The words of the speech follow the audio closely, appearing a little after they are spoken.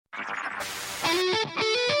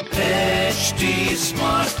HT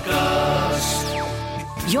Smartcast.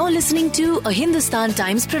 You're listening to a Hindustan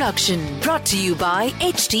Times production brought to you by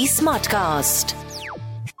HT Smartcast.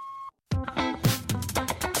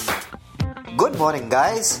 Good morning,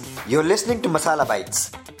 guys. You're listening to Masala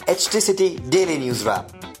Bites, HT City Daily News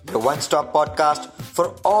Wrap, your one-stop podcast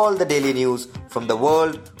for all the daily news from the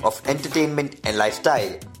world of entertainment and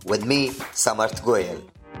lifestyle with me, Samarth Goyal.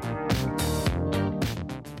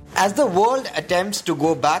 As the world attempts to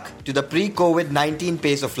go back to the pre-COVID-19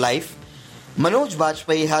 pace of life, Manoj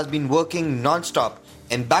Bajpayee has been working non-stop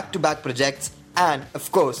in back-to-back projects and,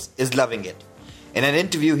 of course, is loving it. In an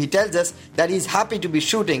interview, he tells us that he's happy to be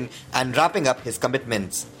shooting and wrapping up his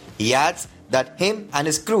commitments. He adds that him and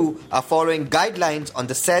his crew are following guidelines on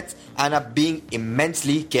the sets and are being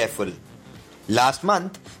immensely careful. Last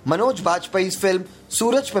month, Manoj Bajpayee's film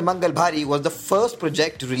Suraj Pe Mangal Bhari was the first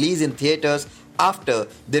project to release in theatres after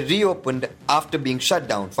they reopened after being shut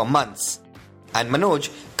down for months. And Manoj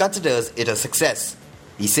considers it a success.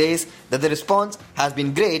 He says that the response has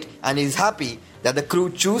been great and he is happy that the crew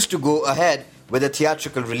choose to go ahead with a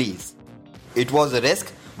theatrical release. It was a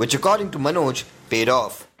risk which, according to Manoj, paid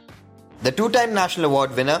off. The two-time National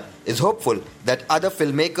Award winner is hopeful that other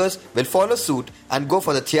filmmakers will follow suit and go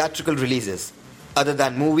for the theatrical releases. Other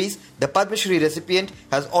than movies, the Padma Shri recipient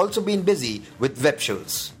has also been busy with web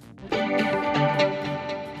shows.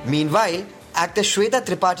 Meanwhile, actor Shweta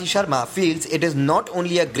Tripathi Sharma feels it is not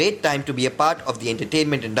only a great time to be a part of the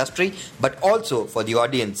entertainment industry, but also for the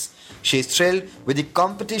audience. She is thrilled with the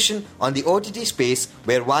competition on the OTT space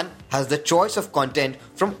where one has the choice of content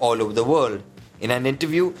from all over the world. In an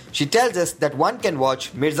interview, she tells us that one can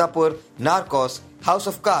watch Mirzapur, Narcos, House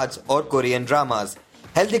of Cards or Korean dramas.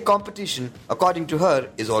 Healthy competition, according to her,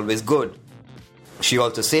 is always good. She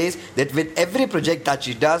also says that with every project that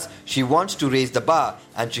she does, she wants to raise the bar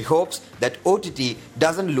and she hopes that OTT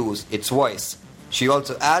doesn't lose its voice. She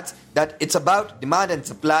also adds that it's about demand and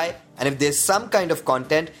supply, and if there's some kind of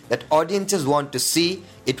content that audiences want to see,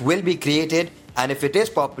 it will be created, and if it is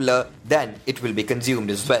popular, then it will be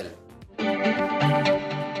consumed as well.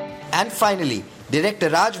 And finally, director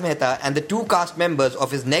Raj Mehta and the two cast members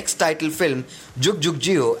of his next title film, Jug Jug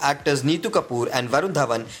Jio, actors Neetu Kapoor and Varun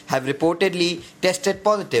Dhawan, have reportedly tested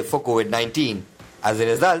positive for COVID-19. As a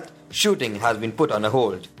result, shooting has been put on a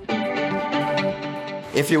hold.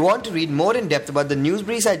 If you want to read more in depth about the news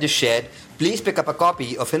briefs I just shared, please pick up a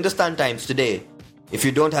copy of Hindustan Times today. If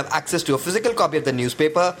you don't have access to a physical copy of the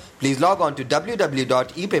newspaper, please log on to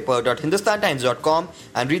www.epaper.hindustantimes.com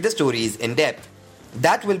and read the stories in depth.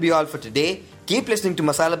 That will be all for today. Keep listening to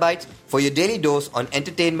Masala Bites for your daily dose on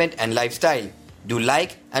entertainment and lifestyle. Do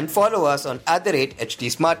like and follow us on @HT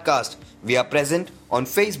Smartcast. We are present on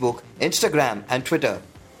Facebook, Instagram and Twitter.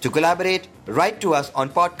 To collaborate, write to us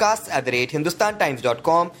on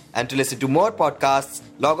podcasts@hindustantimes.com, and to listen to more podcasts,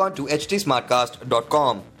 log on to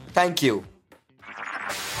htsmartcast.com. Thank you.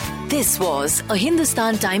 This was a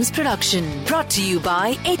Hindustan Times production brought to you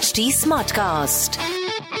by HT Smartcast.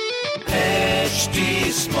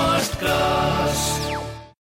 HT Smartcast.